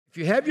If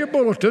you have your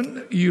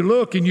bulletin, you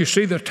look and you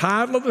see the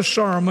title of the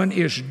sermon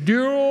is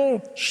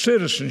Dual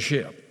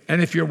Citizenship.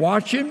 And if you're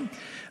watching,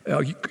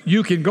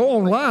 you can go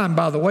online,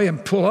 by the way,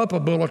 and pull up a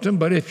bulletin.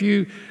 But if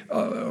you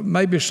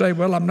maybe say,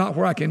 well, I'm not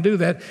where I can do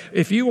that,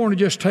 if you want to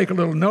just take a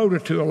little note or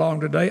two along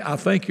today, I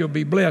think you'll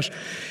be blessed.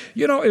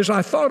 You know, as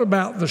I thought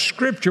about the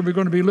scripture we're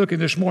going to be looking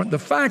this morning, the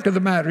fact of the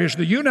matter is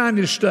the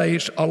United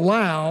States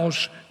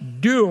allows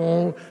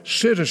dual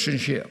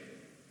citizenship.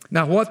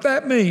 Now, what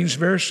that means,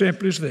 very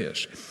simply, is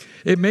this.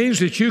 It means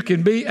that you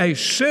can be a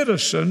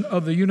citizen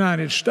of the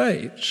United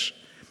States,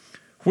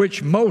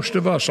 which most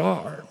of us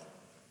are.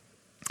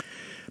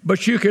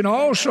 But you can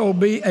also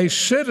be a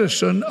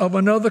citizen of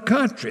another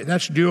country.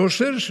 That's dual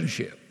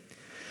citizenship.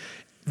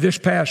 This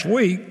past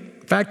week,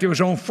 in fact, it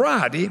was on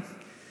Friday,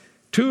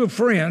 two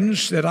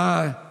friends that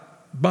I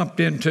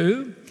bumped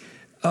into,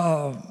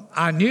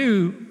 I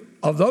knew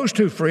of those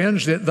two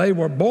friends that they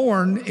were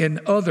born in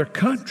other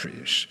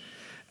countries.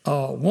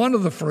 One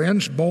of the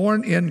friends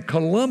born in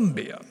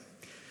Colombia.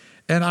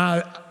 And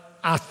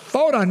I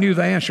thought I knew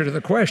the answer to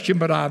the question,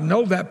 but I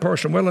know that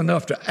person well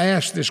enough to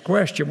ask this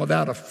question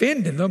without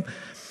offending them.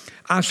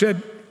 I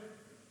said,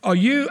 are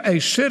you a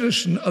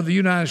citizen of the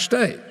United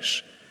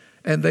States?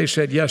 And they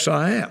said, yes,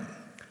 I am.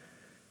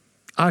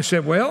 I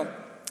said, well,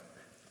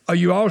 are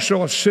you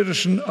also a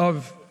citizen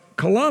of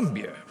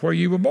Colombia, where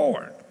you were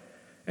born?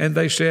 And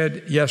they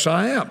said, yes,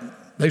 I am.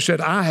 They said,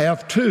 I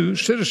have two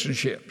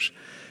citizenships.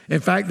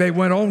 In fact, they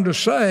went on to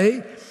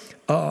say,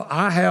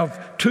 I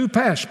have two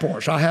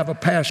passports. I have a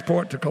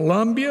passport to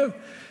Colombia,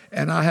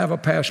 and I have a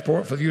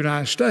passport for the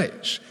United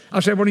States. I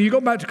said, when you go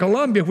back to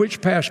Colombia,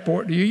 which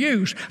passport do you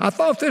use? I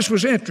thought this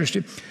was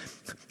interesting,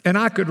 and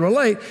I could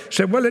relate.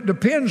 Said, well, it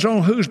depends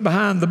on who's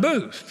behind the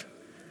booth.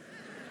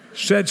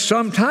 Said,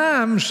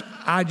 sometimes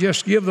I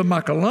just give them my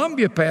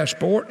Colombia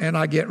passport and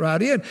I get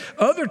right in.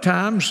 Other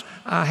times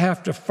I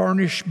have to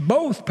furnish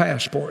both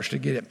passports to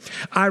get in.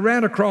 I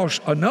ran across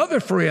another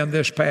friend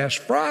this past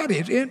Friday.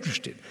 It's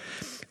interesting.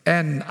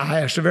 And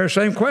I asked the very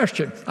same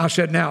question. I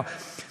said, now,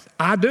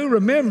 I do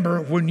remember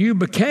when you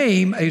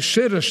became a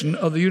citizen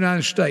of the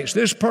United States.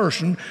 This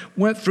person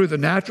went through the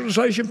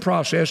naturalization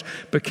process,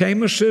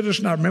 became a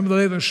citizen. I remember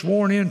they were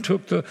sworn in,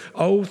 took the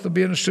oath of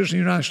being a citizen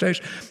of the United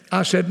States.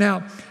 I said,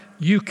 now,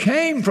 you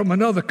came from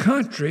another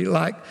country.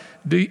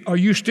 Are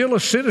you still a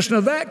citizen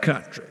of that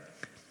country?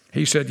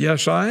 He said,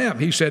 yes, I am.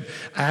 He said,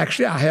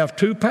 actually, I have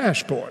two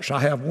passports. I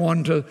have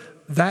one to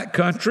that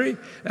country.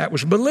 That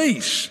was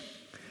Belize.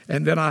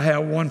 And then I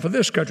have one for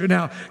this country.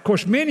 Now, of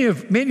course, many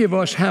of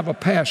us have a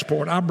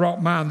passport. I brought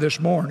mine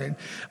this morning.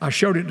 I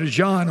showed it to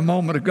John a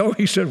moment ago.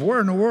 He said, where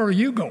in the world are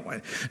you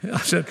going? I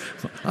said,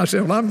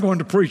 well, I'm going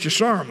to preach a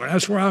sermon.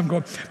 That's where I'm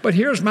going. But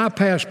here's my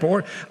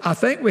passport. I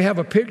think we have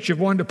a picture of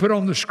one to put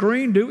on the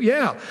screen.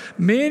 Yeah,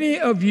 many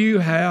of you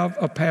have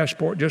a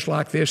passport just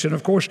like this. And,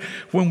 of course,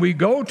 when we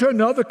go to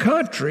another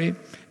country,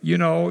 you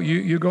know,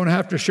 you're going to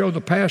have to show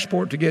the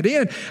passport to get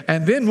in.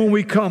 And then when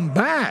we come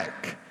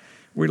back,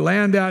 we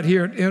land out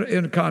here at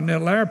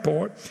Intercontinental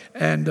Airport,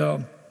 and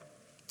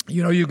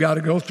you got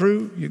to go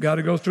through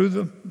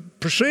the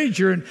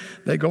procedure, and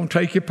they're going to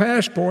take your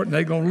passport, and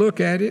they're going to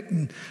look at it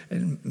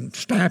and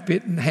stamp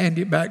it and hand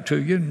it back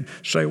to you and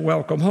say,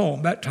 welcome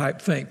home, that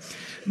type thing.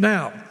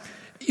 Now,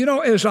 you know,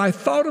 as I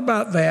thought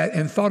about that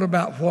and thought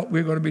about what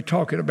we're going to be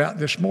talking about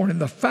this morning,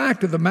 the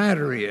fact of the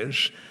matter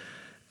is,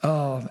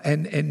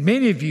 and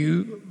many of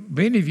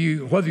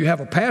you, whether you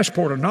have a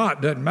passport or not,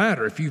 doesn't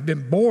matter. If you've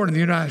been born in the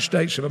United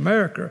States of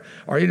America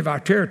or any of our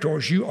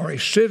territories, you are a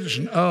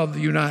citizen of the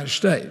United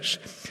States.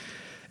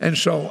 And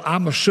so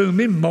I'm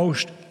assuming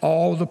most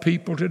all the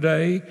people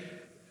today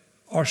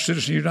are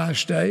citizens of the United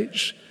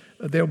States.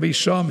 There'll be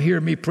some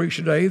hear me preach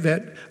today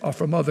that are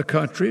from other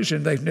countries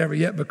and they've never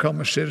yet become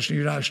a citizen of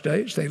the United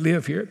States. They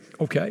live here,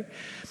 okay.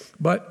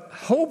 But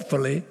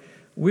hopefully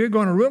we're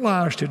going to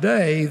realize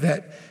today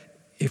that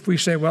if we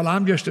say, well,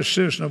 I'm just a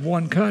citizen of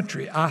one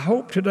country, I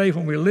hope today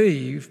when we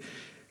leave,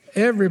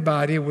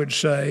 everybody would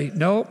say,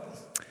 no,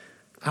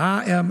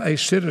 I am a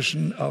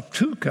citizen of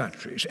two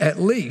countries, at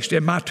least.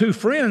 And my two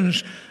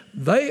friends,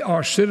 they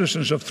are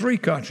citizens of three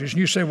countries.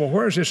 And you say, well,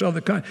 where's this other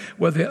country?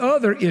 Well, the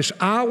other is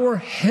our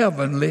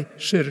heavenly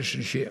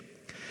citizenship.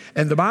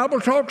 And the Bible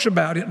talks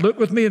about it. Look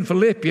with me in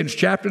Philippians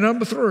chapter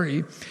number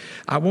 3.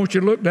 I want you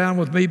to look down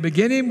with me,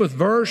 beginning with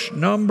verse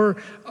number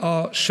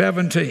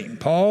 17.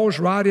 Paul's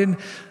writing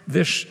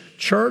this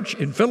church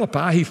in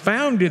Philippi. He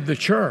founded the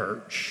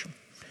church.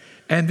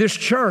 And this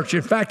church,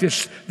 in fact,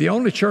 it's the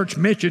only church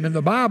mentioned in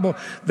the Bible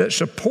that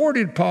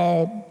supported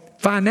Paul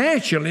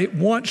financially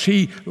once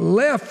he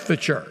left the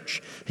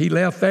church. He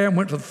left there and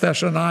went to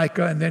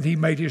Thessalonica, and then he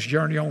made his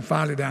journey on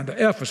finally down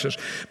to Ephesus.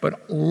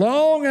 But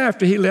long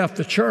after he left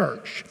the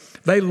church,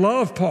 they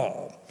loved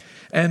Paul.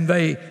 and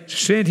they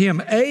sent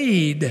him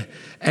aid,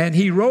 and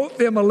he wrote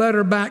them a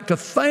letter back to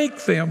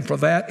thank them for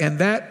that, and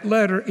that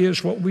letter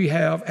is what we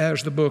have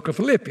as the book of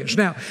Philippians.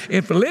 Now,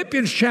 in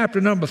Philippians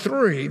chapter number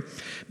 3,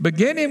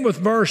 beginning with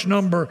verse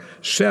number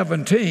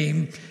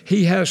 17,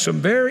 he has some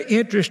very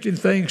interesting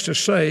things to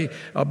say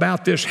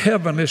about this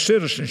heavenly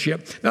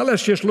citizenship. Now,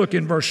 let's just look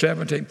in verse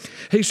 17.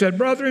 He said,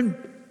 "Brethren,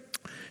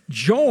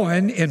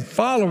 join in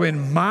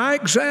following my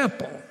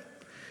example,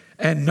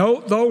 and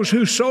note those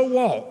who so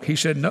walk." He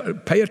said, no,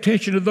 pay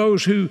attention to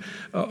those who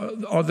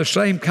are the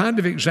same kind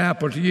of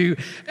example to you,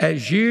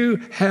 as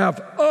you have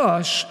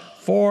us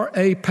for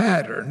a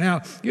pattern.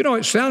 Now, you know,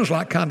 it sounds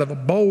like kind of a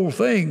bold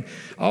thing,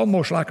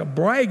 almost like a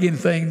bragging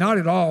thing, not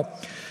at all.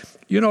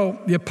 You know,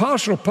 the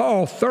Apostle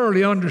Paul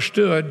thoroughly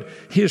understood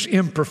his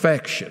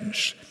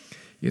imperfections.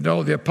 You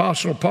know, the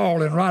Apostle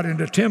Paul, in writing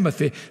to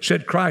Timothy,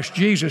 said, "Christ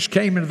Jesus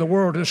came into the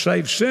world to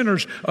save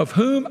sinners, of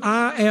whom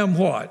I am"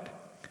 what?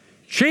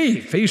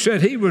 Chief. He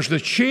said he was the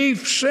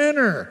chief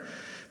sinner.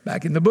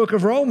 Back in the book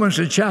of Romans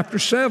in chapter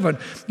 7,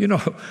 you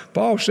know,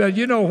 Paul said,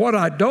 you know, what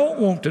I don't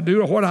want to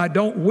do or what I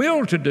don't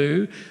will to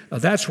do,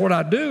 that's what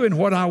I do, and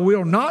what I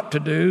will not to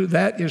do,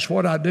 that is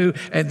what I do.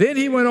 And then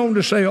he went on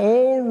to say,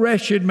 "Oh,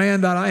 wretched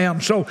man that I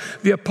am." So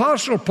the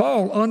Apostle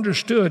Paul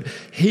understood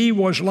he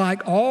was,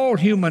 like all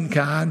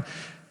humankind,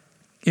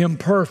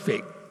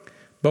 imperfect.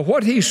 But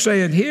what he's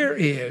saying here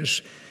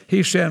is,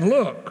 he's saying,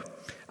 look,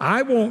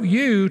 I want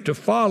you to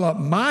follow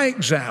my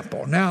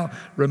example. Now,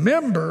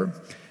 remember,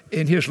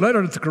 in his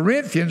letter to the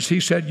Corinthians, he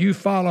said, you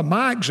follow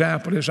my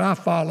example as I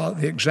follow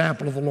the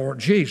example of the Lord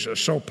Jesus.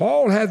 So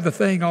Paul had the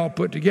thing all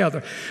put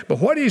together. But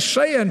what he's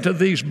saying to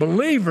these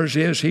believers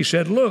is, he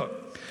said,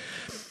 look,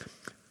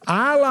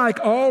 I, like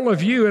all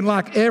of you and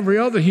like every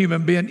other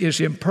human being, is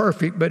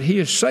imperfect, but he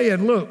is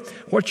saying, look,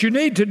 what you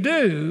need to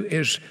do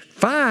is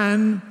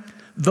find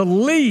the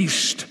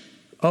least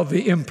of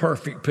the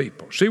imperfect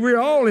people. See, we're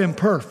all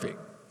imperfect.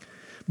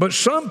 But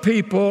some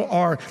people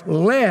are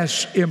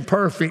less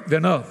imperfect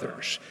than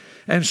others.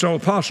 And so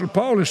Apostle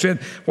Paul has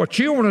said, what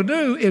you want to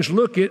do is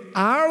look at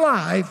our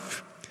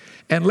life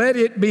and let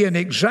it be an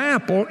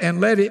example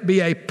and let it be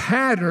a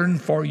pattern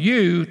for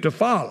you to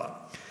follow.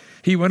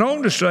 He went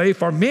on to say,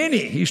 for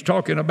many, he's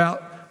talking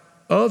about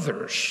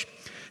others.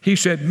 He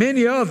said,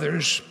 many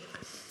others,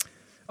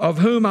 of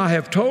whom I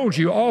have told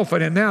you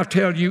often and now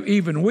tell you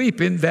even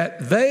weeping,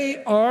 that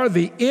they are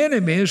the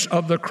enemies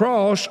of the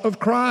cross of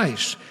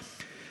Christ.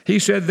 He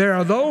said there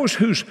are those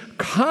whose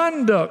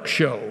conduct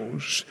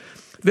shows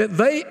that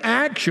they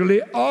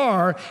actually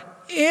are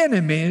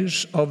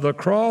enemies of the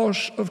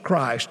cross of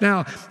Christ.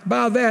 Now,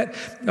 by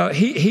that,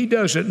 he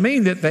doesn't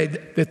mean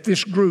that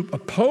this group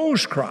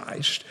opposed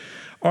Christ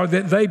or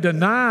that they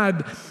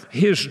denied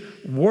his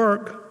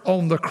work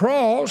on the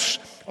cross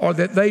or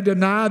that they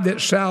denied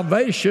that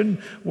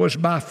salvation was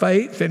by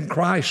faith in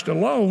Christ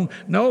alone.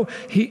 No,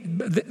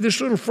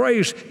 this little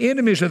phrase,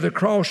 enemies of the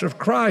cross of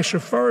Christ,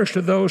 refers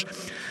to those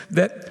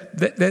that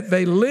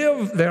they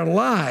live their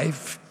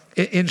life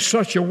in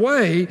such a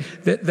way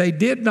that they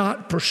did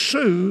not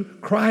pursue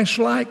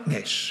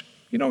Christ-likeness.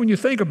 You know, when you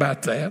think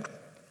about that,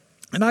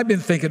 and I've been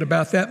thinking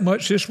about that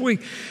much this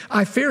week,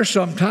 I fear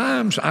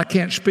sometimes, I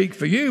can't speak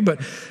for you, but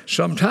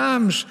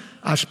sometimes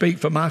I speak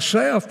for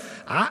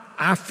myself,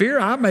 I fear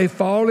I may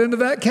fall into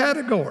that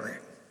category.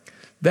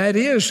 That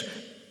is,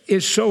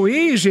 it's so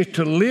easy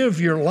to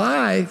live your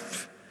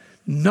life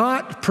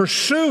not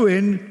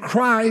pursuing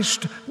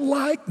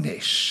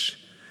Christ-likeness.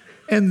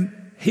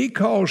 And he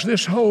calls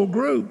this whole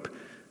group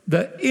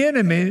the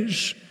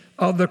enemies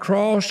of the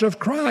cross of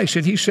Christ.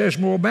 And he says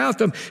more about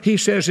them. He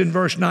says in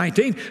verse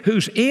 19,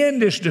 whose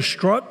end is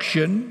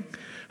destruction,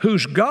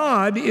 whose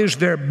God is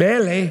their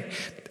belly.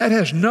 That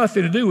has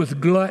nothing to do with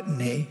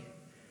gluttony.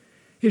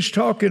 It's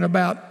talking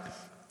about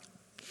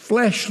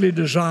fleshly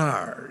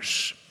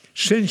desires,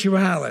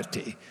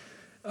 sensuality,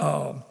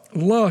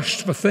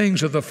 lust for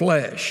things of the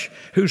flesh,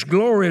 whose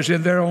glory is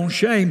in their own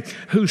shame,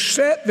 who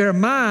set their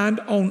mind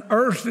on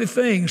earthly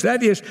things.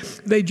 That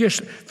is, they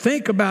just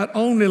think about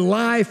only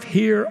life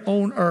here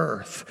on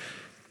earth.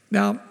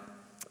 Now,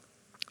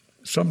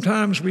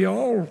 sometimes we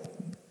all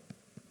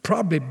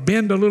probably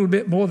bend a little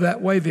bit more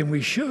that way than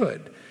we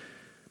should.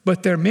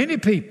 But there are many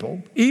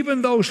people,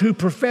 even those who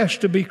profess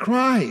to be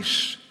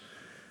Christ,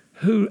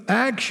 who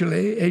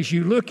actually, as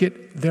you look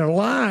at their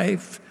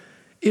life,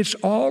 it's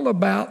all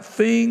about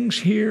things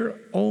here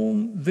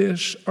on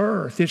this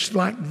earth. It's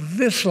like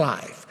this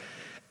life.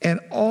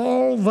 And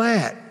all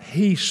that,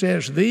 he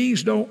says,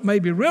 these don't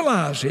maybe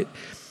realize it,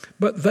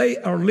 but they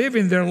are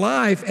living their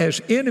life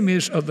as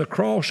enemies of the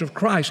cross of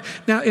Christ.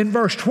 Now, in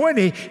verse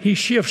 20, he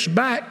shifts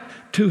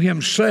back to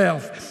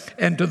himself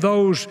and to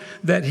those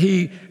that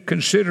he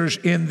considers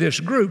in this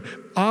group.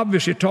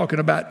 Obviously talking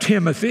about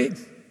Timothy,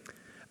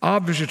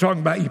 obviously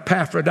talking about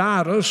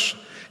Epaphroditus,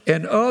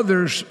 and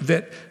others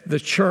that the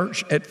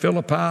church at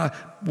Philippi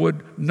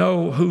would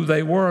know who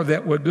they were,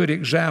 that were good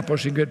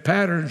examples and good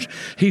patterns.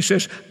 He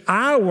says,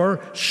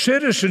 our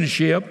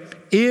citizenship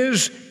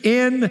is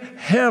in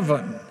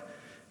heaven.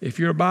 If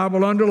your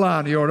Bible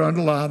underlined, you ought to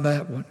underline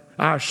that one.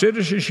 Our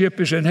citizenship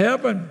is in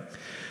heaven,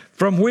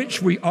 from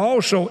which we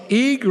also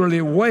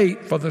eagerly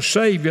wait for the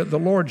Savior, the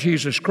Lord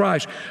Jesus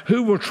Christ,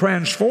 who will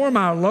transform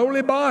our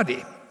lowly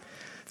body,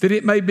 that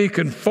it may be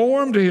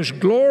conformed to his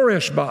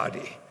glorious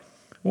body.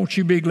 Won't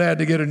you be glad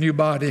to get a new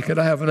body? Could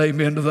I have an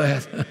amen to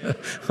that?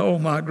 Oh,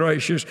 my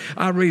gracious.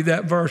 I read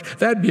that verse.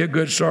 That'd be a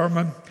good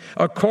sermon.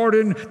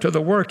 According to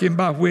the working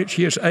by which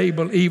he is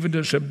able even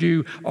to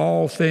subdue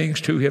all things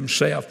to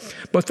himself.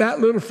 But that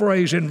little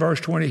phrase in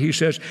verse 20, he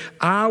says,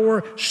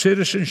 our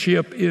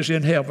citizenship is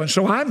in heaven.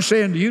 So I'm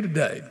saying to you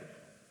today,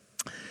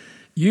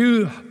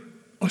 you,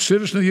 a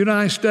citizen of the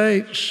United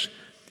States,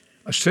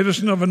 a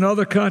citizen of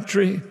another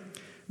country.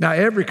 Now,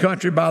 every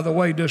country, by the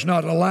way, does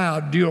not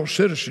allow dual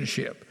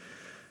citizenship,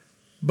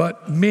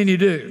 but many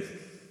do.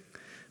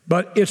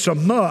 But it's a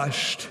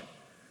must.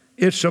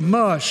 It's a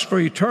must for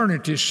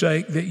eternity's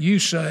sake that you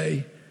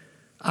say,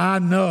 I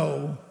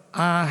know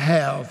I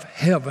have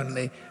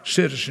heavenly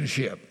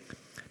citizenship.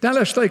 Now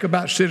let's think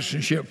about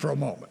citizenship for a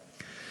moment.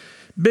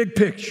 Big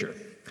picture.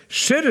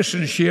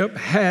 Citizenship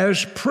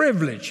has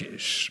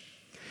privileges,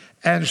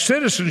 and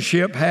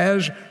citizenship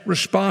has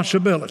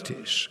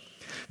responsibilities.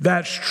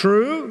 That's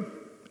true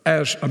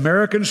as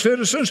American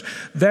citizens.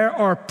 There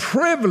are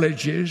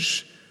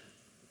privileges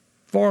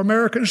for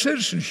American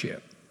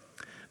citizenship.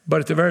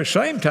 But at the very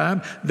same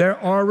time, there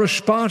are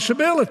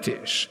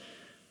responsibilities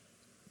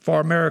for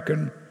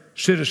American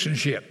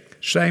citizenship.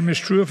 Same is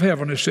true of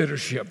heavenly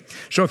citizenship.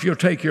 So if you'll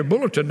take your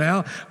bulletin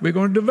now, we're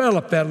going to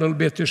develop that a little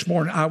bit this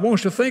morning. I want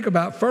us to think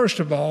about, first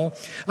of all,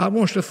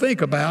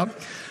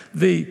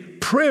 the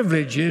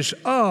privileges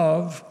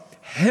of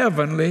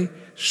heavenly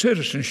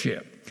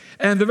citizenship.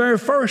 And the very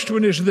first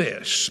one is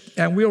this,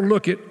 and we'll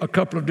look at a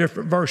couple of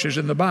different verses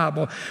in the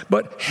Bible,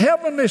 but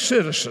heavenly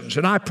citizens,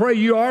 and I pray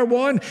you are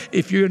one.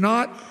 If you're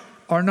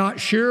are not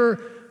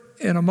sure,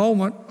 in a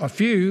moment,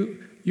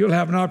 you'll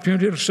have an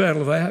opportunity to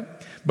settle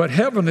that. But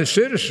heavenly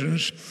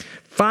citizens,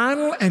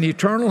 final and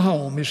eternal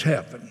home is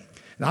heaven.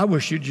 And I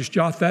wish you'd just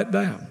jot that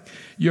down.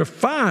 Your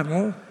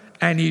final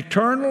and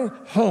eternal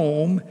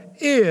home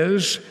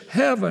is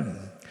heaven.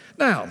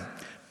 Now,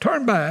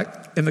 turn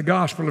back in the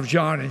Gospel of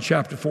John in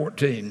chapter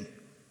 14.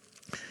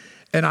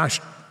 And I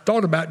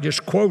thought about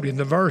just quoting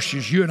the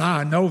verses. You and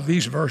I know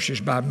these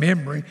verses by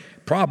memory.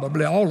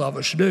 Probably all of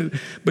us do.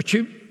 But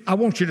I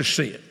want you to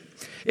see it.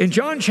 In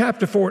John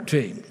chapter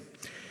 14,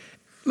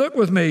 look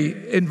with me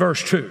in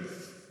verse 2.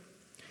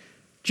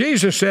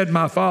 Jesus said,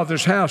 my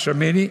Father's house are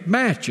many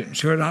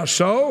mansions. Were it not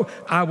so,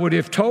 I would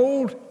have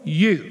told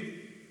you.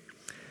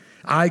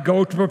 I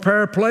go to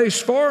prepare a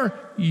place for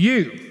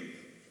you.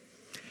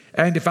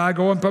 And if I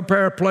go and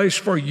prepare a place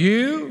for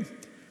you,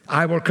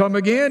 I will come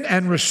again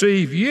and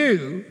receive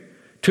you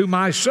to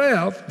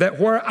myself, that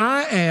where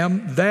I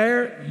am,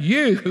 there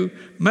you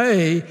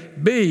may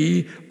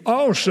be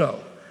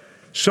also.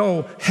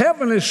 So,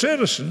 heavenly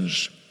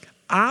citizens,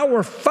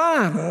 our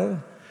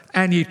final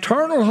and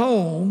eternal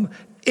home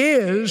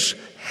is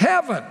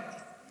heaven.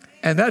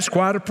 And that's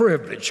quite a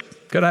privilege.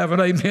 Could I have an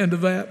amen to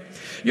that?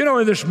 You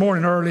know, this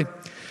morning early,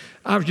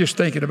 I was just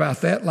thinking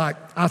about that. Like,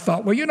 I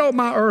thought, well, you know,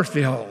 my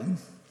earthly home,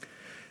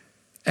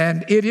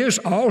 and it is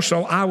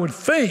also, I would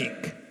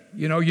think,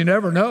 you know, you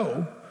never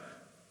know,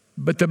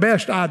 but the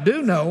best I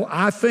do know,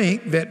 I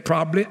think that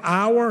probably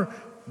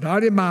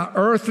not in my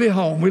earthly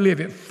home, we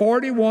live at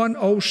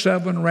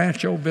 4107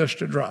 Rancho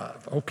Vista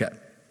Drive. Okay,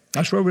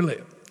 that's where we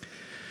live.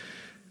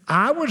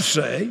 I would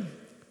say,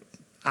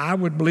 I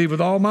would believe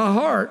with all my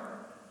heart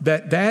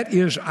that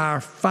is our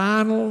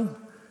final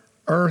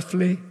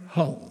earthly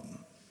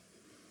home.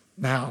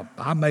 Now,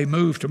 I may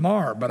move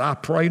tomorrow, but I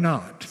pray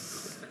not.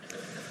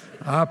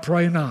 I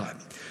pray not.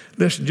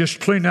 Listen, just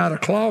clean out a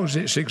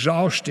closet, it's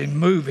exhausting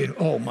moving.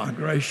 Oh, my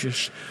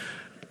gracious.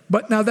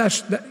 But now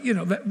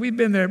we've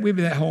been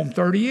at home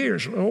 30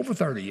 years, over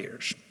 30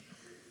 years.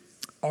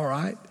 All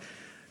right.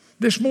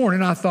 This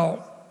morning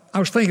I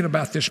was thinking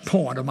about this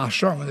point of my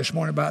sermon this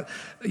morning about,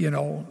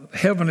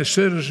 heavenly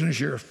citizens,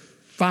 your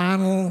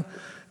final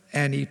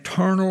and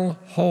eternal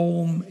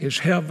home is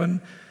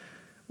heaven.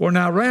 Well,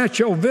 now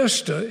Rancho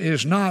Vista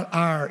is not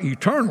our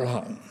eternal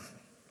home.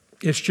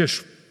 It's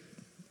just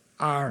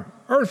our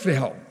earthly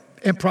home,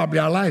 and probably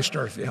our last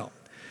earthly home.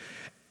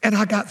 And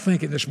I got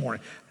thinking this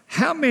morning,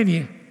 how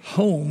many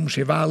homes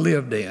have I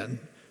lived in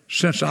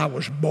since I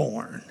was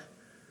born?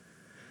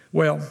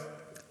 Well,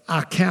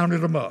 I counted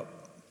them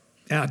up,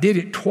 and I did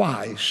it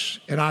twice,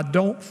 and I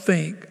don't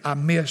think I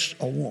missed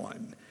a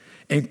one,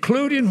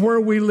 including where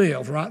we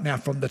live right now.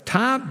 From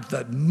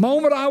the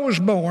moment I was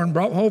born,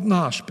 brought home from the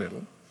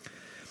hospital,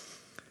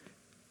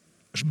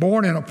 I was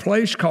born in a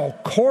place called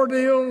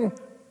Cordell,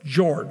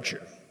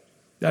 Georgia.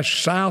 That's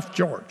South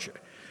Georgia.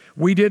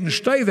 We didn't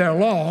stay there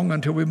long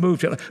until we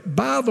moved to.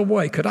 By the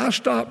way, could I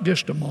stop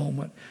just a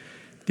moment?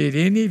 Did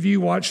any of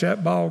you watch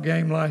that ball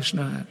game last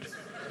night?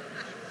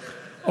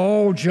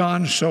 Oh,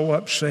 John's so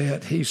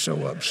upset. He's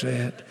so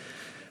upset.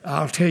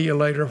 I'll tell you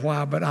later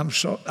why, but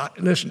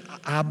listen,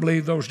 I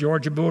believe those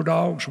Georgia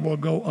Bulldogs will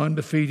go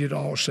undefeated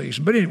all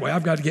season. But anyway,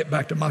 I've got to get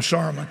back to my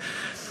sermon.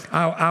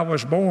 I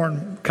was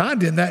born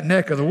kind of in that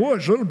neck of the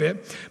woods a little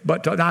bit,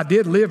 but I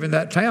did live in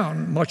that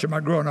town much of my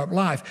growing up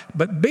life.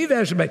 But be that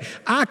as it may,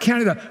 I've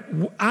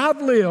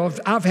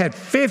had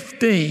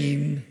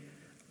 15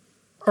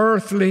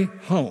 earthly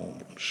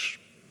homes.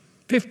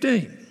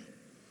 15.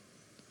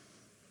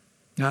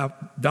 Now,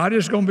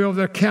 Dottie's going to be over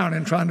there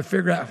counting, trying to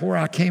figure out where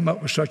I came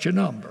up with such a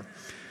number.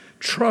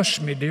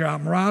 Trust me, dear,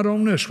 I'm right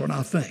on this one,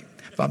 I think.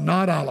 If I'm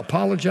not, I'll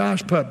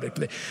apologize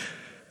publicly.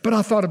 But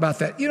I thought about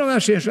that. You know,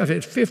 that's it. I've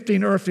had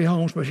 15 earthly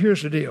homes, but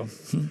here's the deal.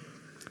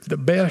 The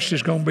best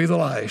is going to be the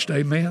last.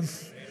 Amen? Amen.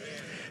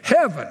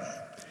 Heaven,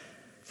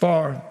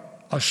 for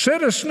a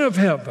citizen of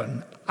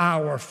heaven,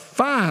 our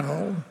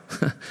final,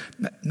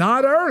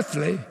 not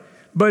earthly,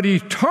 but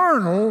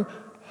eternal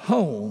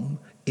home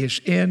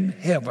is in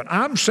heaven.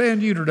 I'm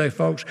saying to you today,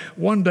 folks,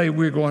 one day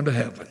we're going to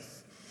heaven.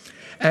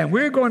 And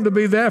we're going to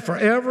be there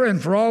forever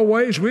and for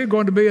always. We're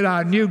going to be in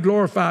our new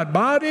glorified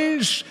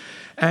bodies.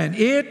 And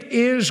it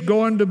is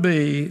going to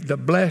be the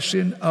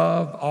blessing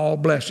of all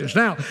blessings.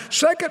 Now,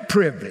 second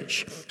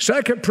privilege,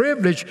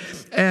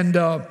 and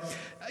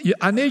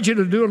I need you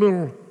to do a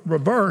little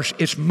reverse.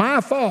 It's my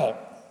fault.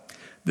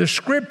 The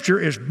scripture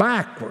is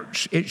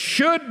backwards. It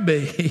should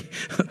be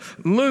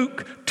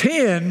Luke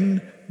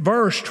 10,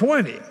 verse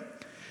 20.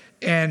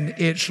 And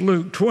it's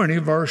Luke 20,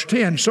 verse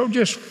 10. So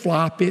just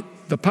flop it.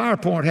 The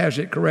PowerPoint has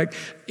it correct.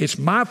 It's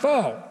my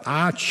fault.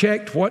 I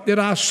checked what did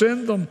I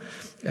send them,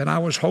 and I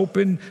was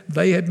hoping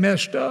they had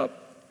messed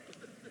up.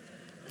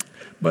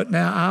 But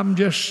now I'm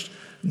just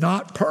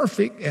not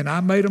perfect, and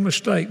I made a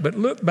mistake. But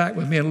look back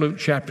with me in Luke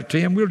chapter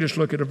 10. We'll just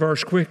look at a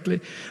verse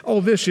quickly.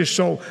 Oh, this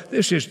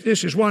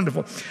is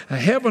wonderful.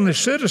 Heavenly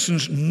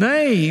citizens'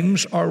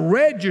 names are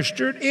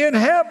registered in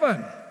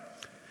heaven.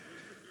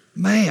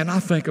 Man, I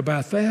think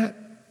about that.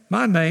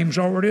 My name's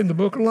already in the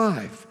book of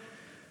life.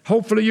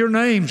 Hopefully your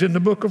name's in the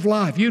book of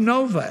life. You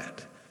know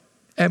that.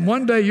 And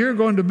one day you're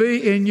going to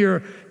be in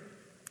your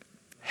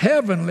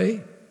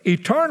heavenly,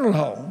 eternal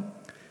home.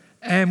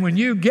 And when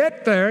you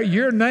get there,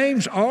 your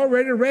name's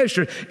already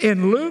registered.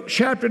 In Luke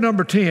chapter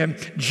number 10,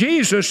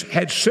 Jesus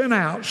had sent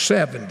out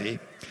 70.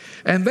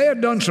 And they had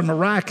done some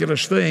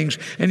miraculous things.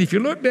 And if you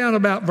look down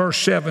about verse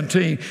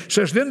 17, it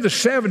says, then the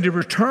 70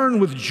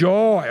 returned with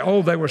joy.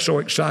 Oh, they were so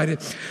excited.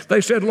 They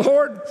said,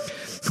 Lord,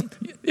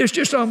 it's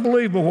just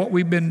unbelievable what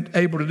we've been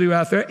able to do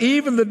out there.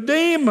 Even the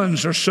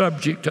demons are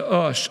subject to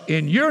us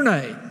in your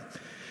name.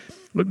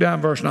 Look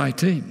down verse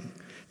 19.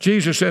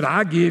 Jesus said,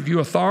 I give you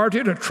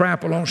authority to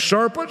trample on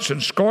serpents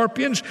and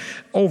scorpions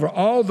over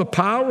all the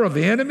power of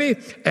the enemy,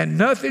 and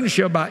nothing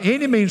shall by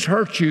any means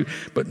hurt you.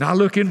 But now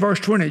look in verse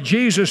 20.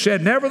 Jesus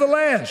said,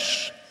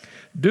 nevertheless,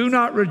 do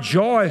not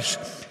rejoice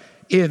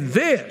in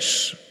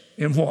this.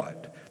 In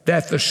what?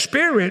 That the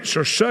spirits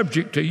are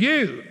subject to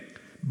you,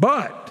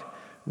 but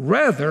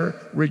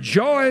rather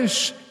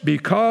rejoice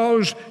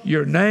because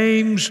your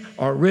names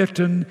are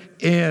written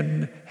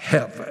in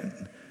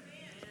heaven.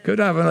 Could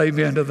I have an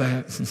amen to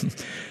that?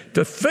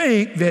 To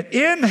think that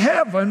in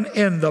heaven,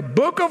 in the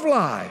book of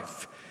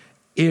life,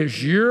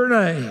 is your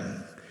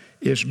name,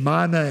 is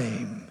my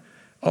name.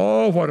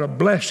 Oh, what a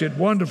blessed,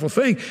 wonderful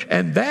thing.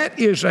 And that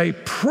is a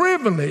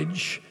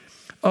privilege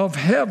of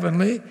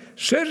heavenly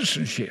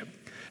citizenship.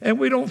 And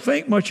we don't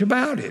think much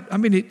about it. I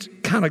mean,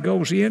 it kind of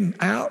goes in,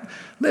 out.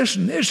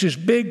 Listen, this is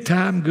big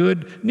time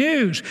good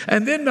news.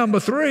 And then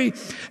number 3,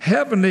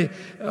 heavenly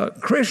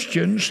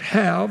Christians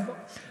have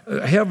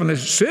heavenly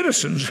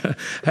citizens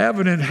have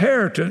an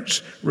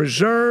inheritance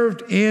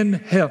reserved in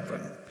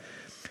heaven.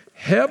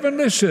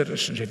 Heavenly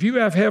citizens, if you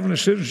have heavenly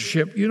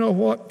citizenship, you know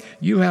what?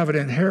 You have an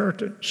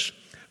inheritance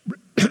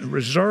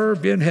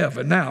reserved in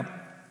heaven. Now,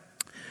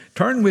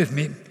 turn with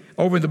me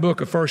over in the book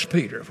of 1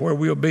 Peter, where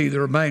we'll be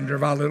the remainder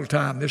of our little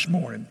time this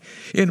morning.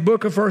 In the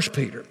book of 1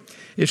 Peter,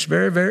 it's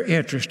very, very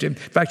interesting. In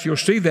fact, you'll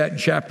see that in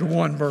chapter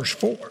 1, verse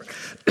 4.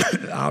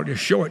 I'll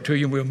just show it to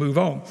you and we'll move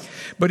on.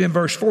 But in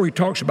verse 4, he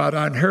talks about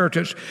our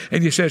inheritance,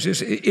 and he says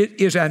it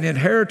is an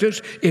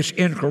inheritance. It's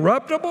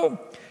incorruptible,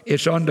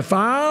 it's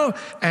undefiled,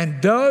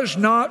 and does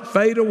not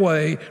fade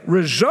away,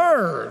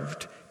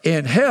 reserved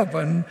in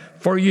heaven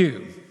for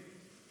you.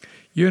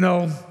 You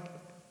know,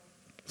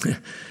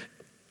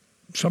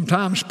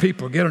 sometimes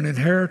people get an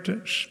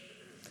inheritance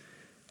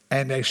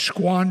and they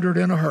squander it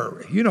in a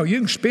hurry. You know, you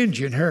can spend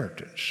your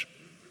inheritance.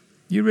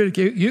 You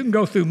can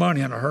go through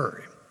money in a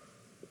hurry.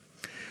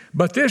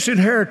 But this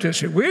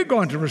inheritance that we're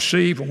going to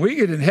receive when we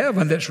get in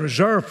heaven that's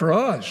reserved for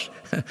us,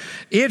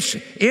 it's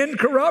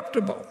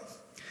incorruptible.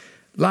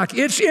 Like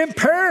it's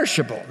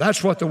imperishable.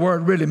 That's what the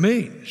word really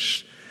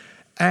means.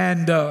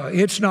 And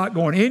it's not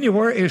going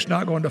anywhere. It's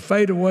not going to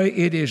fade away.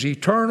 It is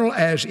eternal,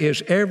 as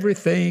is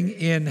everything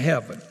in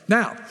heaven.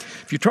 Now,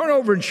 if you turn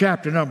over in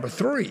chapter number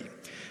 3,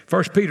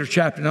 1 Peter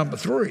chapter number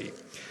 3,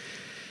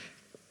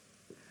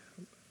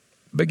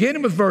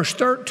 beginning with verse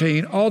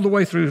 13 all the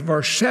way through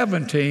verse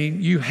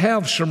 17, you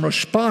have some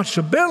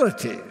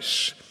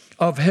responsibilities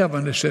of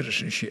heavenly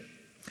citizenship.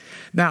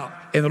 Now,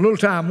 in the little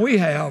time we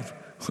have,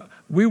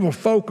 we will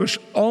focus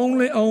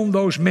only on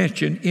those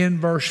mentioned in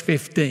verse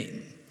 15.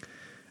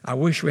 I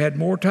wish we had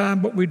more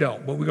time, but we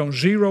don't. But we're going to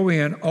zero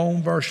in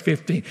on verse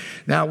 15.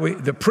 Now,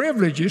 the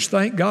privileges,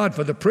 thank God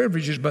for the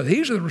privileges, but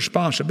these are the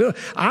responsibilities.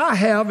 I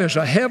have as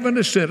a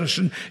heavenly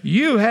citizen,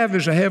 you have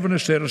as a heavenly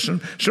citizen,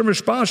 some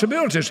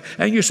responsibilities.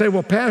 And you say,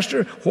 well,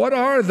 Pastor, what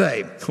are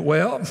they?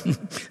 Well,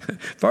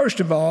 first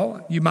of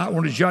all, you might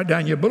want to jot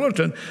down your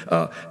bulletin.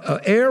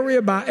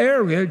 Area by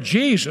area,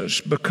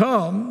 Jesus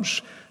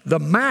becomes the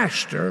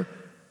master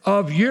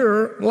of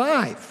your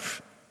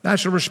life.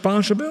 That's a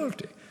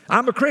responsibility.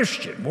 I'm a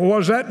Christian. Well, what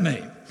does that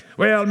mean?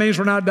 Well, it means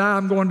when I die,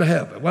 I'm going to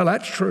heaven. Well,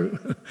 that's true.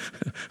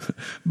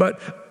 But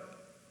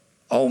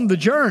on the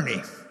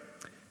journey,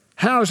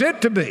 how's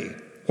it to be?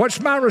 What's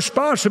my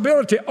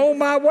responsibility on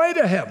my way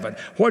to heaven?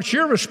 What's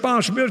your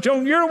responsibility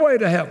on your way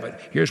to heaven?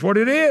 Here's what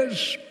it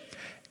is.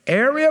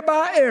 Area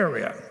by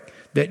area,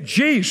 that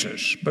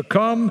Jesus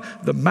become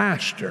the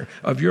master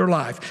of your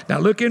life. Now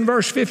look in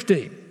verse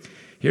 15.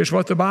 Here's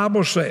what the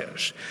Bible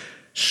says.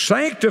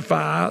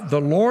 Sanctify the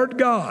Lord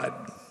God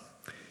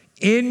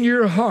in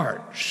your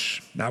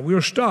hearts. Now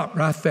we'll stop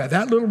right there.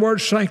 That little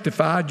word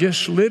sanctify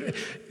just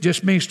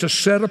means to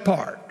set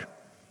apart.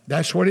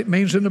 That's what it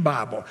means in the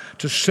Bible,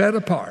 to set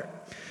apart.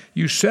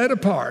 You set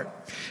apart.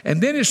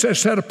 And then it says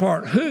set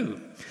apart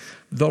who?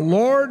 The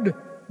Lord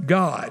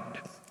God.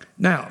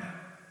 Now,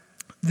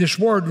 this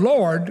word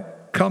Lord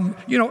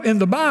in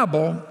the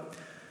Bible,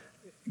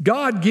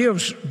 God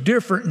gives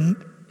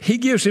He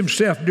gives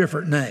himself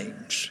different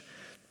names.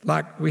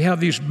 Like we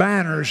have these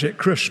banners at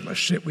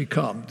Christmas that we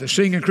come, the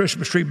singing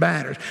Christmas tree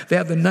banners. They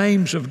have the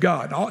names of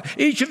God.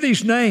 Each of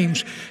these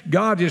names,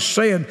 God is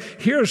saying,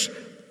 here's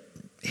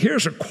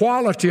a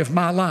quality of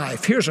my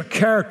life. Here's a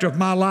character of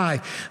my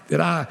life that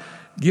I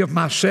give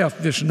myself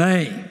this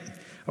name.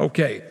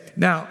 Okay,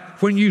 now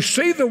when you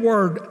see the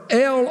word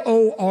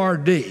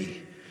L-O-R-D,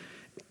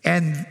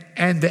 and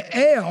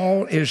the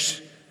L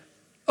is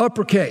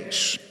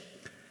uppercase,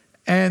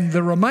 and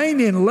the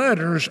remaining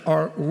letters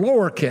are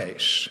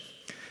lowercase,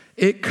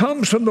 it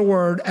comes from the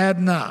word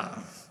Adonai,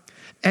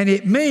 and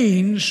it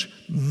means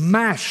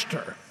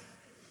master.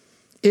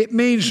 It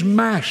means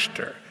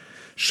master.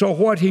 So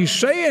what he's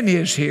saying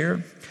is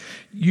here,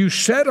 you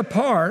set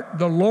apart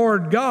the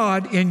Lord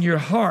God in your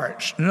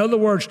hearts. In other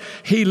words,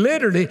 he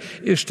literally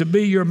is to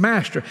be your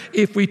master.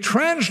 If we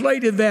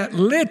translated that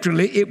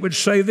literally, it would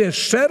say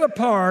this: set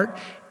apart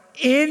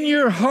in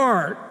your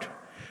heart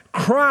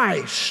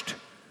Christ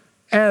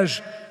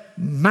as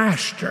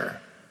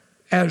master,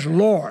 as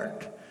Lord.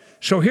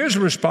 So here's the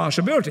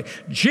responsibility.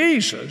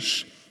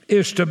 Jesus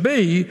is to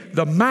be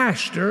the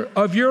master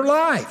of your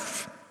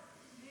life.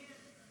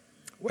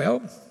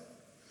 Well,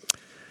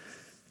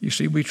 you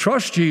see, we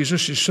trust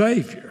Jesus as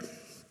Savior,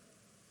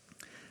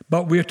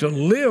 but we have to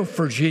live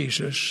for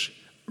Jesus,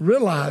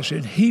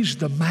 realizing he's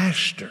the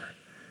master.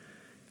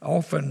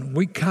 Often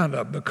we kind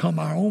of become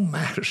our own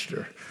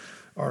master,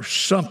 or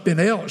something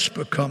else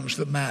becomes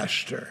the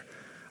master,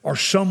 or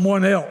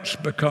someone else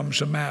becomes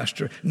the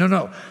master.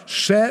 No.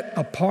 Set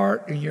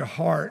apart in your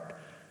heart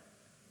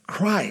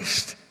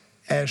Christ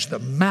as the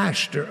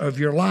master of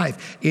your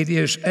life. It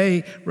is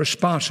a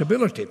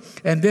responsibility.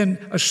 And then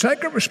a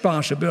second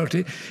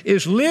responsibility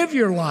is live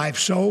your life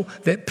so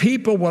that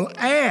people will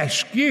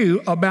ask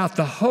you about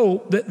the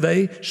hope that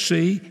they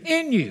see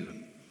in you.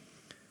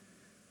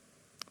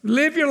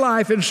 Live your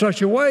life in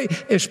such a way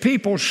as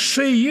people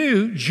see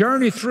you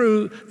journey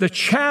through the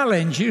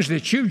challenges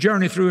that you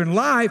journey through in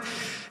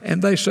life,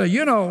 and they say,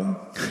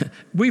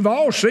 we've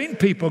all seen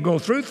people go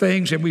through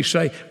things, and we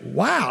say,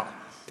 wow,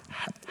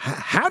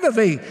 how do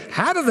they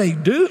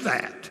do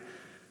that?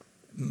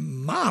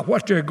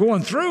 What they're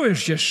going through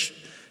is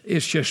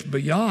just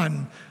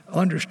beyond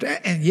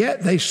understanding, and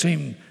yet they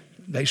seem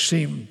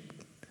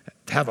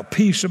to have a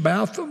peace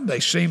about them.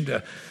 They seem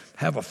to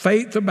have a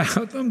faith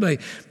about them.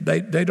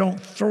 They don't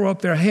throw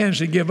up their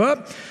hands and give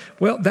up.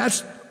 Well,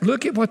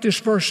 look at what this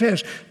verse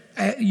says.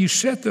 You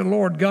set the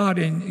Lord God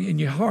in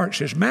your hearts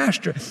as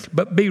master,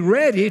 but be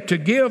ready to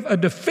give a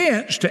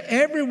defense to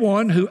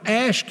everyone who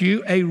asks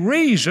you a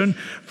reason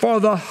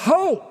for the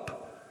hope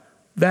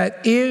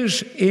that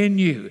is in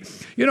you.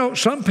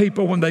 Some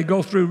people, when they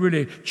go through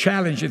really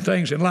challenging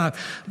things in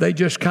life, they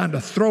just kind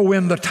of throw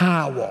in the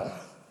towel.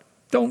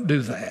 Don't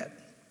do that.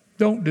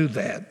 Don't do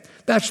that.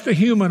 That's the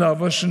human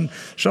of us, and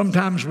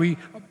sometimes we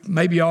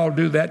maybe all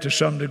do that to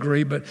some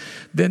degree, but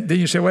then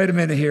you say, wait a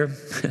minute here.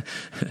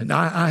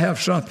 I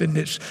have something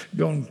that's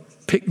going to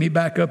pick me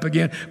back up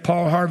again.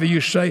 Paul Harvey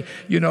used to say,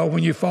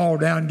 when you fall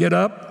down, get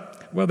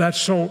up. Well,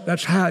 that's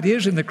how it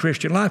is in the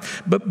Christian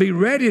life. But be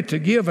ready to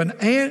give an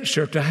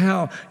answer to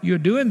how you're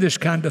doing this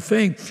kind of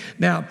thing.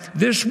 Now,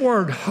 this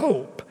word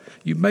hope,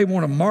 you may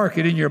want to mark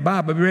it in your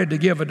Bible. Be ready to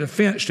give a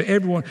defense to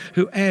everyone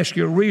who asks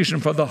you a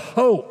reason for the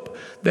hope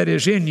that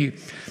is in you.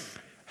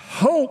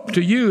 Hope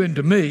to you and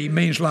to me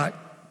means like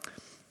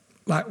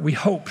we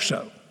hope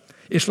so.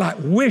 It's like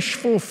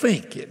wishful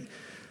thinking.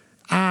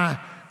 I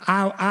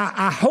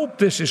hope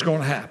this is going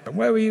to happen.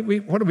 Well,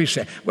 what do we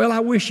say? Well, I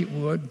wish it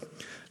would.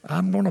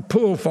 I'm going to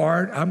pull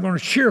for it. I'm going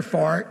to cheer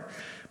for it.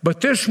 But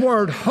this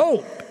word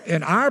hope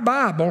in our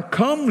Bible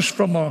comes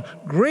from a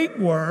Greek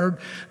word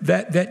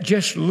that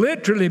just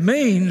literally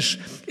means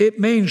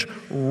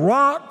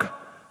rock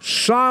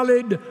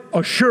solid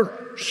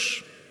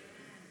assurance.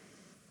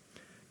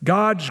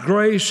 God's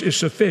grace is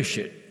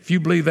sufficient. If you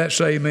believe that,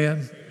 say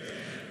amen.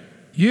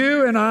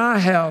 You and I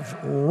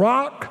have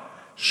rock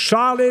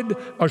solid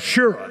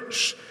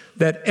assurance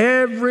that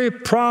every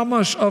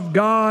promise of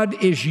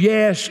God is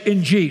yes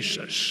in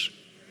Jesus.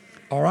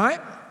 All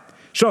right?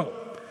 So,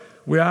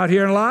 we're out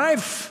here in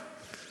life,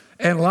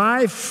 and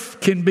life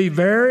can be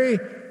very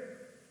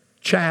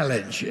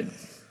challenging.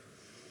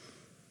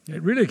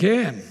 It really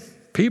can.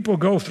 People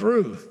go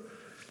through.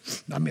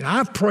 I mean,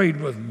 I've prayed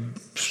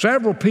with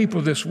several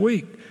people this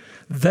week.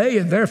 They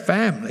and their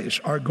families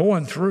are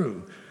going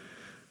through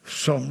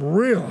some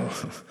real,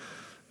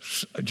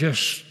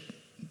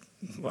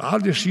 I'll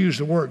just use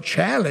the word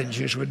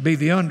challenges would be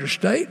the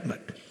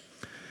understatement.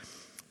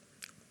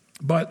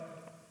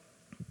 But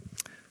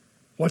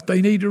what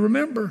they need to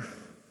remember,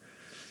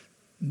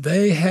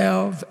 they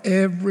have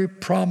every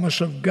promise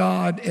of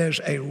God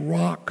as a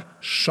rock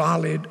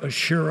solid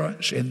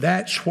assurance, and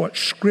that's what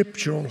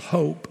scriptural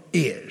hope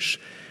is.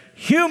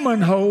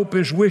 Human hope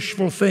is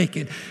wishful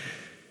thinking.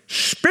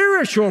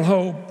 Spiritual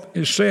hope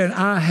is saying,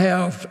 I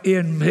have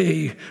in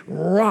me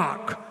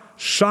rock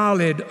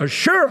solid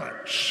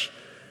assurance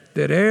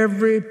that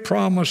every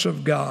promise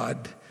of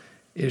God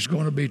is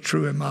going to be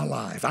true in my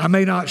life. I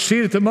may not see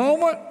it at the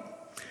moment.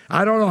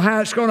 I don't know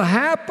how it's going to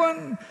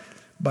happen,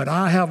 but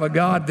I have a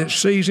God that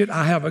sees it.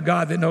 I have a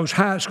God that knows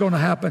how it's going to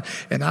happen,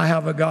 and I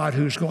have a God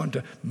who's going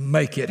to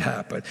make it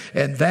happen.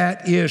 And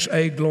that is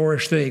a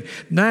glorious thing.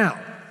 Now,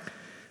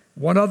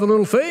 one other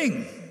little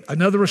thing,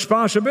 another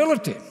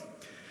responsibility.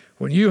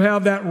 When you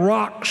have that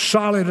rock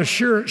solid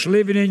assurance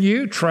living in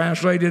you,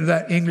 translated into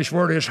that English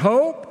word is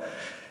hope,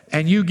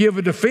 and you give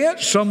a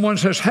defense, someone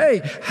says,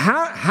 hey,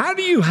 how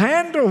do you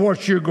handle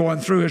what you're going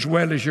through as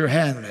well as you're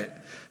handling it?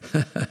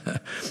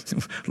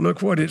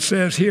 Look what it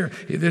says here.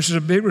 This is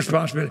a big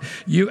responsibility.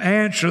 You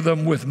answer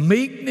them with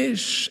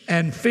meekness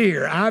and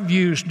fear. I've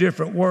used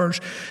different words.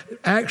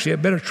 Actually, a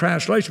better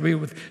translation would be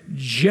with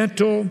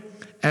gentle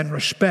and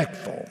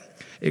respectful.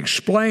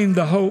 Explain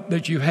the hope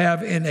that you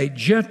have in a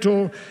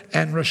gentle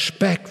and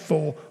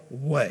respectful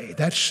way.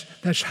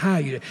 That's how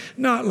you,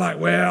 not like,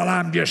 well,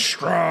 I'm just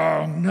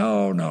strong.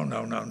 No.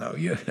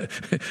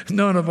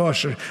 None of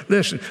us are.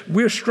 Listen,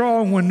 we're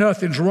strong when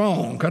nothing's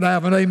wrong. Could I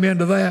have an amen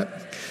to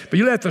that? But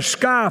you let the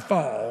sky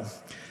fall.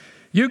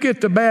 You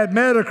get the bad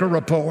medical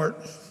report.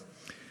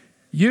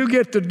 You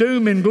get the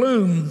doom and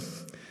gloom,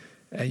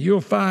 and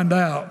you'll find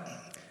out.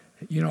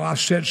 You know, I've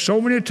said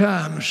so many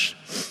times,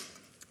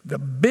 the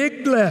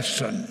big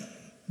lesson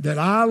that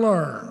I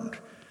learned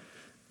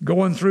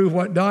going through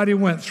what Dottie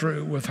went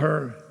through with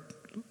her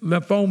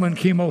lymphoma and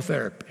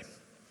chemotherapy,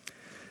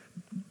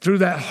 through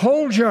that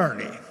whole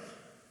journey,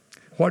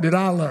 what did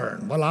I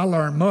learn? Well, I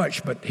learned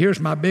much, but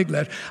here's my big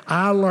lesson.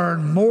 I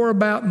learned more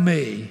about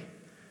me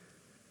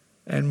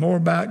and more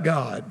about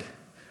God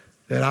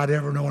than I'd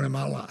ever known in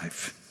my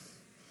life.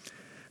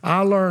 I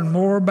learned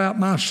more about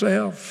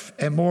myself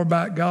and more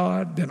about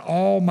God than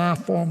all my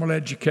formal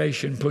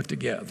education put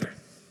together.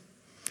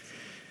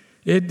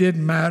 It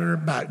didn't matter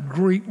about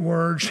Greek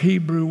words,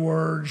 Hebrew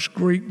words,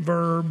 Greek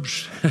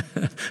verbs.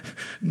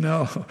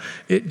 No,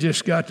 it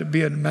just got to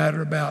be a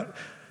matter about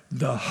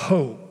the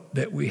hope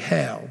that we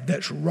have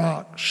that's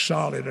rock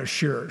solid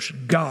assurance.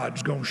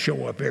 God's going to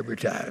show up every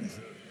time.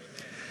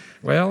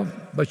 Well,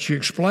 but you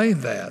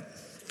explain that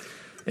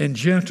in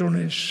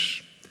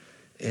gentleness,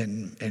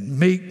 in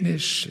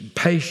meekness, and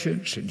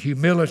patience, and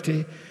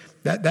humility.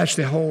 That's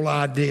the whole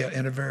idea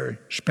in a very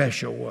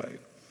special way.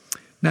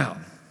 Now,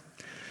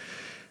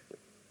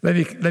 let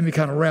me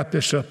kind of wrap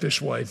this up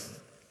this way.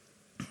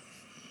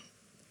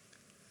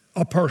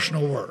 A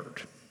personal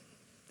word.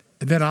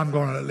 And then I'm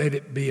going to let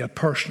it be a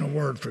personal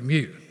word from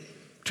you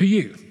to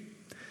you.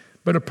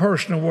 But a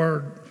personal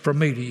word from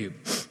me to you.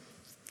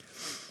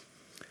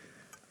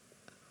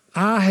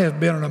 I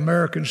have been an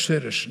American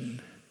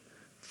citizen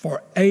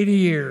for 80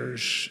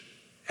 years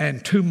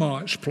and 2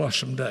 months plus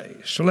some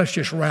days. So let's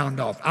just round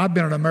off. I've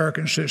been an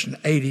American citizen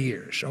 80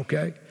 years,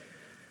 okay?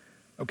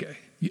 Okay.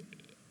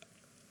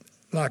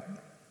 Like,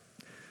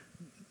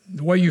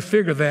 the way you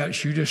figure that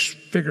is you just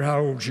figure how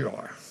old you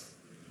are.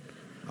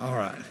 All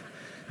right.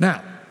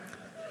 Now,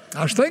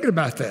 I was thinking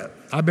about that.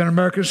 I've been an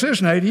American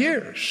citizen 80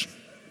 years.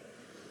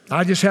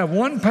 I just have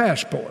one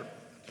passport.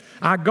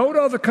 I go to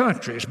other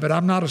countries, but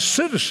I'm not a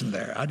citizen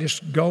there. I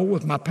just go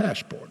with my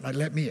passport. They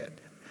let me in.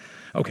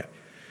 Okay.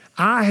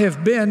 I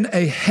have been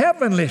a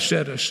heavenly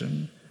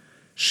citizen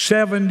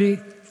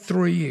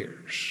 73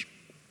 years.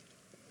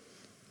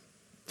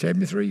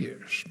 73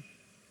 years.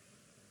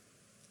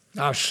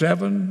 I was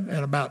 7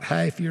 and about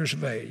half years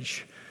of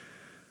age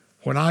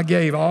when I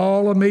gave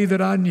all of me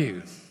that I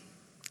knew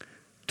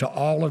to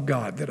all of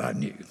God that I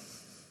knew.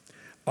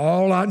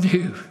 All I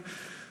knew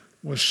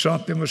was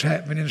something was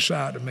happening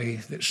inside of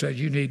me that said,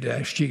 you need to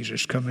ask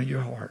Jesus to come in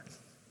your heart,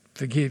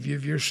 forgive you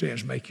of your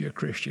sins, make you a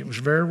Christian. It was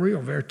very real,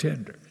 very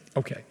tender.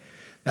 Okay,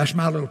 that's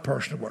my little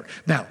personal word.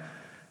 Now,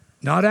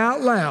 Not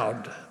out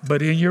loud,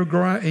 but in your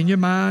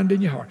mind,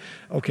 in your heart.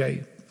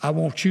 Okay, I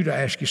want you to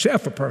ask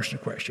yourself a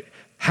personal question.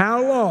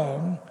 How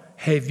long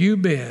have you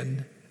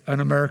been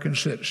an American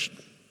citizen?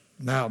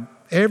 Now,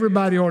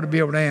 everybody ought to be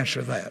able to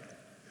answer that.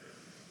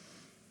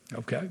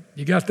 Okay,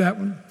 you got that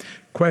one?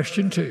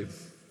 Question 2.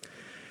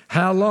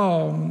 How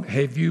long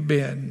have you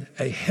been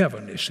a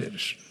heavenly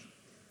citizen?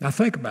 Now,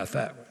 think about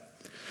that one.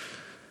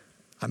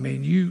 I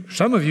mean,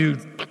 some of you,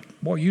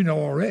 boy, you know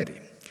already.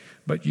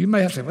 But you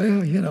may have to say,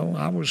 well, you know,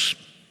 I was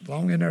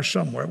long in there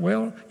somewhere.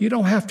 Well, you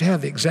don't have to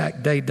have the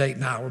exact day, date,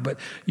 and hour, but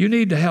you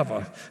need to have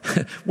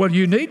well,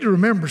 you need to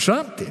remember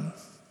something.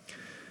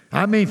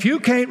 I mean, if you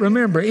can't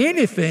remember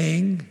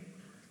anything,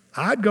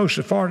 I'd go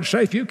so far to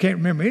say if you can't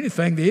remember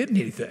anything, there isn't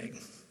anything.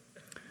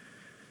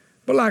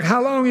 But like,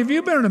 how long have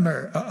you been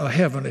a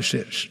heavenly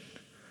citizen?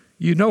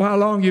 You know how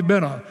long you've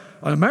been an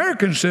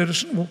American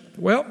citizen?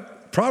 Well,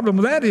 problem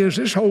with that is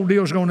this whole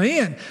deal's going to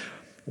end.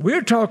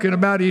 We're talking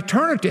about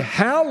eternity.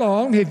 How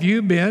long have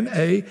you been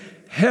a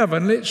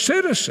heavenly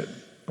citizen?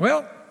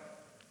 Well,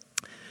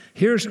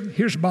 here's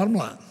the bottom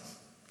line.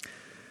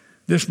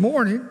 This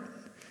morning,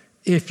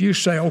 if you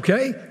say,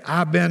 okay,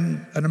 I've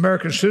been an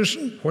American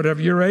citizen,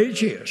 whatever your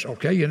age is,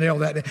 okay, you nail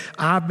that.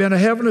 I've been a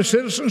heavenly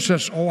citizen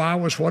since, I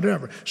was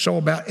whatever, so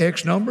about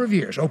X number of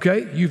years,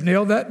 okay, you've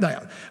nailed that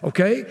down,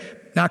 okay.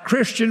 Now,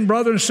 Christian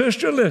brother and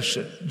sister,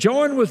 listen,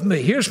 join with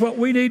me. Here's what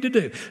we need to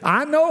do.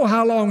 I know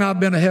how long I've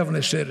been a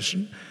heavenly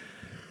citizen.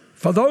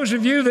 For those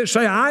of you that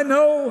say, I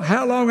know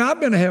how long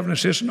I've been a heavenly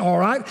citizen, all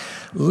right,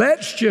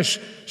 let's just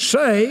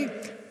say,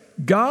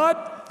 God,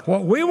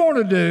 what we want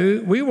to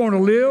do, we want to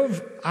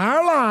live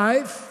our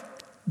life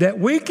that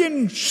we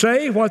can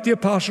say what the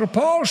Apostle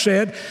Paul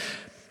said,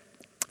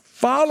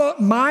 follow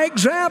my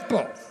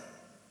example.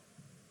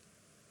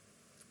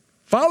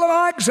 Follow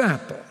my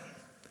example.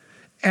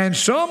 And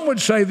some would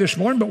say this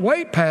morning, but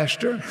wait,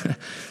 Pastor,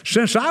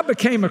 since I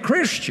became a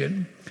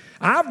Christian,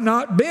 I've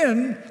not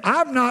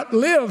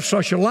lived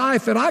such a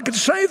life that I could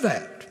say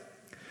that.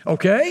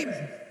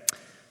 Okay?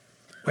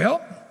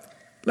 Well,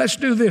 let's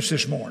do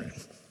this morning.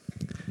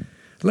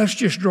 Let's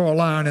just draw a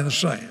line in the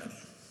sand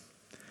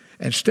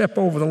and step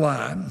over the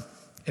line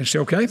and say,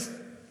 okay,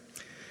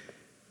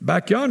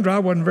 back yonder I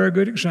wasn't a very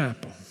good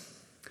example.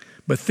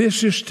 But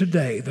this is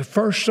today, the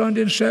first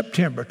Sunday in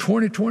September,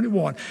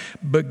 2021.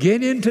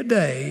 Beginning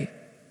today,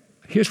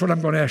 here's what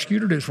I'm going to ask you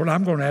to do. It's what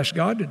I'm going to ask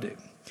God to do.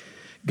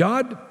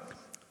 God,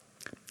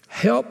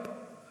 help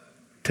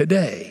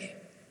today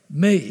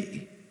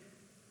me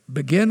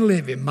begin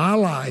living my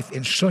life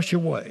in such a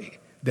way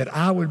that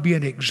I would be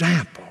an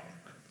example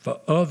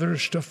for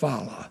others to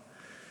follow.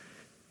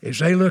 As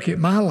they look at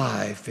my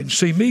life and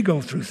see me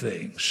go through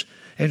things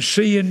and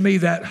see in me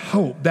that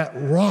hope, that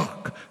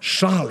rock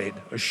solid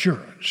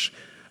assurance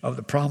of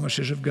the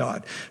promises of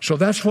God. So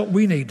that's what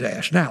we need to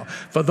ask. Now,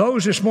 for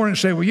those this morning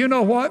say, well, you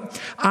know what?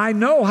 I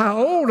know how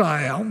old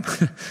I am.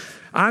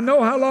 I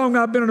know how long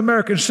I've been an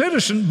American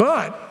citizen,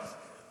 but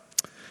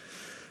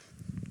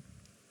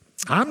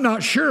I'm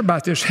not sure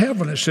about this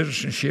heavenly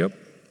citizenship.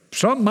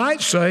 Some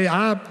might say,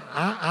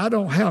 I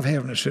don't have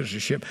heavenly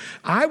citizenship.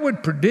 I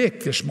would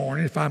predict this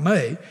morning, if I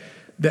may,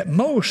 that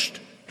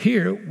most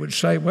here would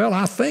say, well,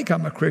 I think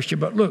I'm a Christian,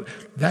 but look,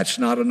 that's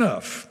not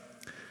enough.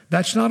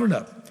 That's not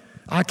enough.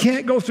 I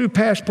can't go through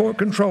passport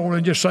control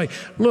and just say,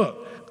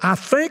 look, I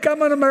think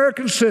I'm an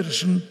American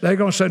citizen. They're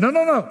going to say,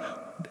 no,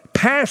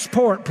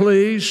 passport,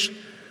 please.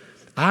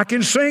 I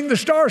can sing the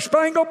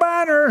Star-Spangled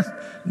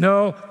Banner.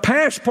 No,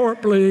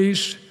 passport,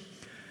 please.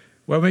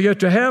 When we get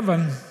to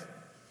heaven,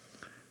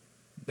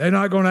 they're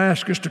not going to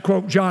ask us to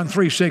quote John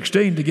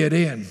 3:16 to get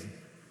in.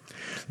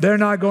 They're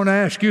not going to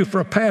ask you for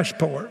a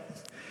passport.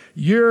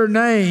 Your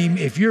name,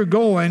 if you're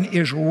going,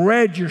 is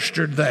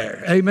registered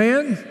there.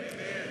 Amen?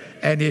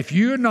 And if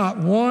you're not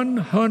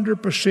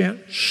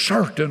 100%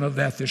 certain of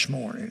that this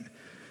morning,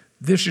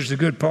 this is the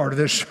good part of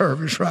this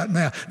service right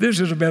now. This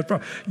is the best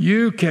part.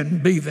 You can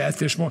be that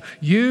this morning.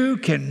 You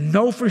can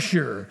know for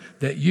sure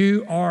that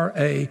you are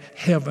a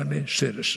heavenly citizen.